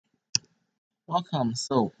Welcome.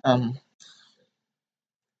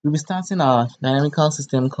 We'll be starting our dynamical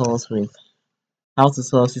system course with how to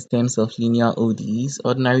solve systems of linear ODEs,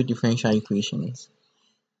 ordinary differential equations.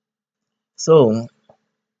 So,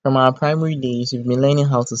 from our primary days, we've been learning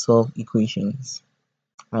how to solve equations.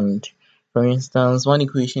 And for instance, one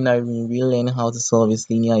equation that we've been really learning how to solve is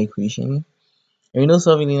linear equation. And we know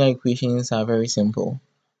solving linear equations are very simple.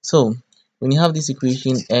 So, when you have this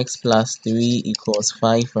equation x plus 3 equals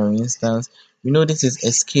 5, for instance, we know this is a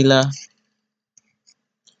scalar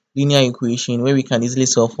linear equation where we can easily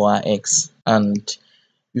solve for our x, and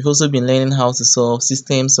we've also been learning how to solve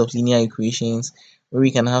systems of linear equations where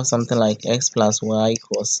we can have something like x plus y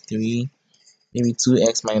equals 3, maybe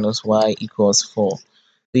 2x minus y equals 4. So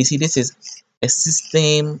you see, this is a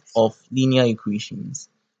system of linear equations.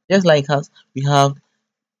 Just like us, we have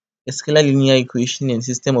a scalar linear equation and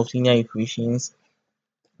system of linear equations.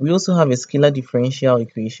 We also have a scalar differential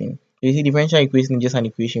equation. You see, differential equation is just an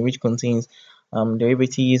equation which contains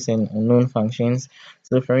derivatives and unknown functions.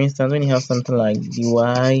 So for instance, when you have something like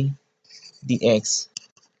dy dx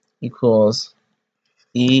equals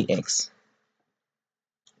ax,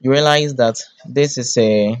 you realize that this is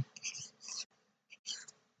a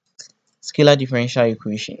scalar differential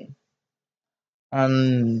equation.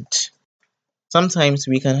 And sometimes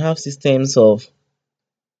we can have systems of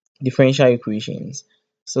differential equations.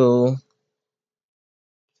 So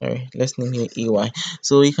sorry, let's name here ay.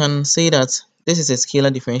 So we can say that this is a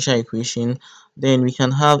scalar differential equation. Then we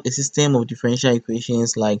can have a system of differential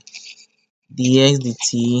equations like dx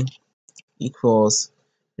dt equals,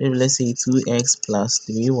 maybe let's say 2x plus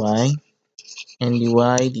 3y, and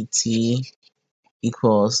dy dt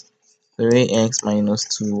equals 3x minus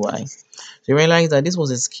 2y. So you realize that this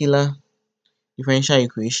was a scalar differential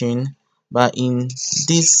equation, but in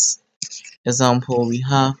this example we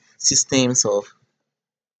have systems of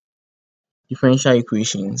differential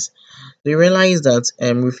equations. So you realize that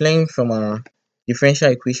we've learned from our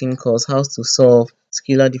differential equation course how to solve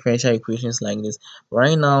scalar differential equations like this.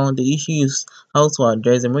 Right now, the issue is how to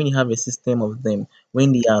address them when you have a system of them,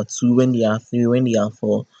 when they are 2, when they are 3, when they are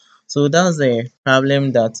 4. So that's the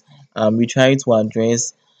problem that we try to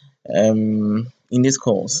address in this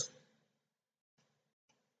course.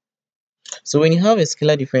 So when you have a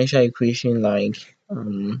scalar differential equation like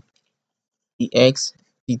dx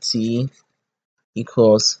dt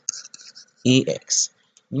equals ax,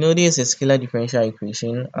 you know this is a scalar differential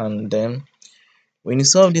equation, and then when you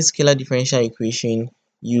solve this scalar differential equation,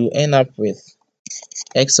 you end up with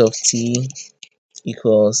x of t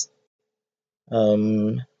equals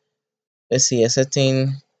let's say a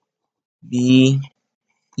certain b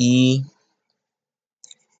e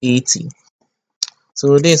a t.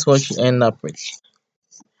 So this is what you end up with.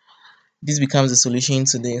 This becomes the solution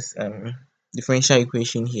to this differential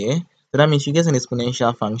equation here. So that means you get an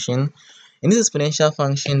exponential function. And this exponential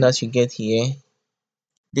function that you get here,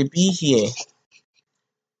 the b here,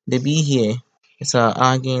 the b here is our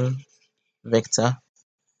eigenvector,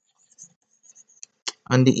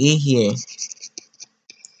 and the a here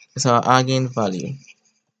is our eigenvalue.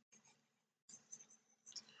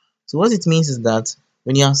 So what it means is that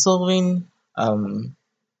when you are solving a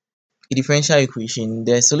differential equation,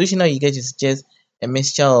 the solution that you get is just a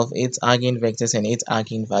mixture of its eigenvectors and its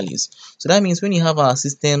eigenvalues. So that means when you have our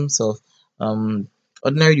systems of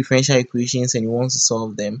ordinary differential equations and you want to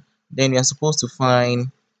solve them, then you are supposed to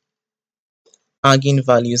find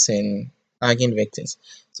eigenvalues and eigenvectors.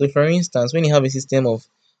 So for instance, when you have a system of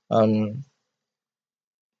um,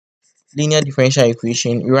 linear differential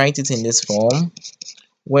equation, you write it in this form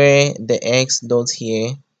where the x dot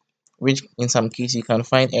here, which in some cases you can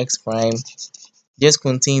find x prime, just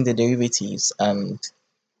contain the derivatives, and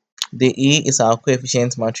the A is our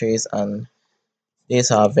coefficient matrix and this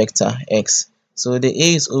is our vector x. So the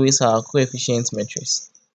A is always our coefficient matrix.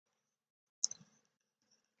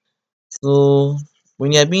 So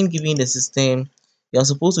when you are being given the system, you are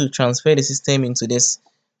supposed to transfer the system into this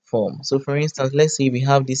form. So for instance, let's say we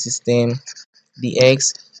have this system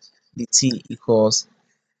dx dt equals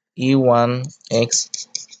a1x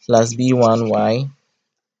plus b1y,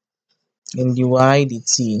 and dy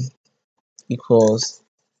dt equals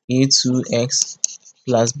a2x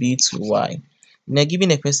plus b2y. When you're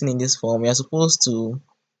given a question in this form, you're supposed to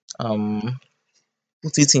um,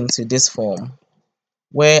 put it into this form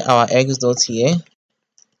where our x dot here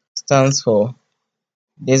stands for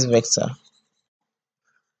this vector,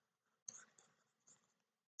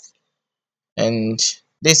 and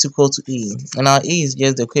this equal to a, and our a is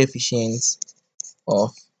just the coefficient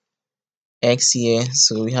of x here.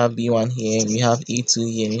 So we have b1 here, we have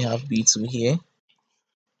a2 here, we have b2 here,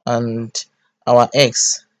 and our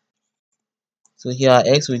x So here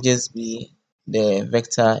x will just be the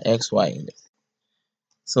vector xy.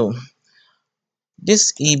 So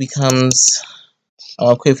this A becomes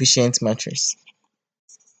our coefficient matrix,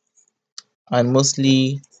 and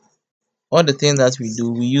mostly all the things that we do,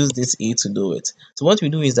 we use this A to do it. So what we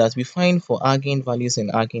do is that we find for eigenvalues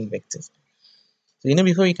and eigenvectors. So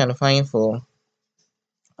before we can find for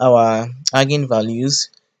our eigenvalues,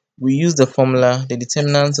 we use the formula, the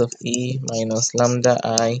determinant of A minus lambda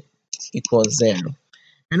I equals 0.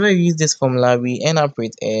 And when we use this formula, we end up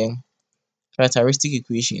with a characteristic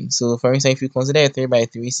equation. So for instance, if you consider a 3 by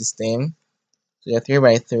 3 system, so a 3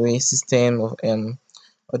 by 3 system of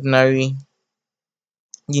ordinary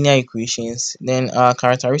linear equations, then our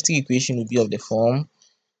characteristic equation will be of the form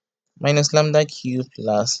minus lambda cube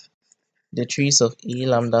plus the trace of A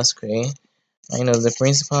lambda square minus the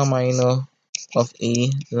principal minor of A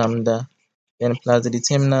lambda, then plus the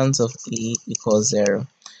determinant of A equals 0.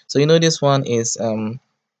 So this one is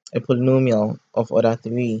a polynomial of order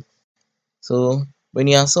 3. So when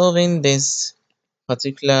you are solving this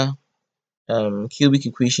particular cubic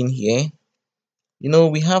equation here,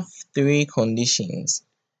 we have three conditions.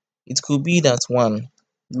 It could be that one,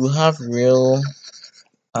 you have real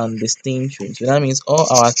and distinct roots. So that means all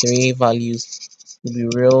our three values will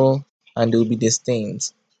be real and they will be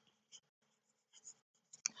distinct.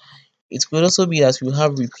 It could also be that we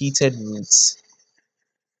have repeated roots,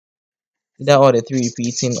 either all the three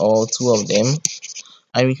repeating or two of them,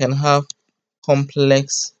 and we can have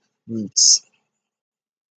complex roots.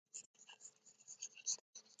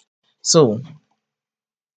 So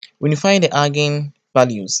when you find the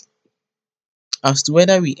eigenvalues, as to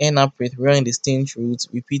whether we end up with real and distinct roots,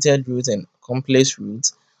 repeated roots, and complex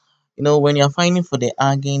roots, when you're finding for the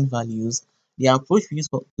eigenvalues, the approach we use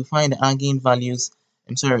to find the eigenvalues,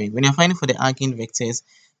 when you're finding for the eigenvectors,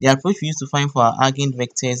 the approach we use to find for our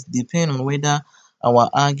eigenvectors depend on whether our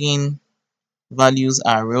eigenvalues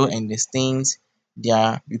are real and distinct, they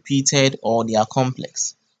are repeated, or they are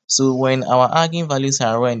complex. So when our eigenvalues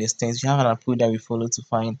are real and distinct, we have an approach that we follow to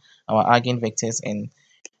find our eigenvectors and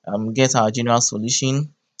get our general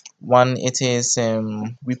solution. When it is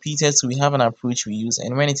repeated, so we have an approach we use,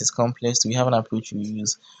 and when it is complex, so we have an approach we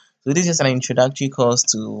use. So this is an introductory course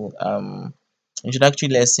to introductory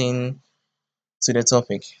lesson to the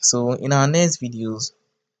topic. So in our next videos,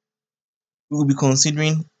 we will be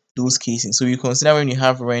considering those cases. So we consider when you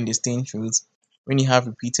have real and distinct roots, when you have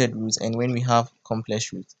repeated roots, and when we have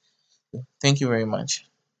complex roots. Thank you very much.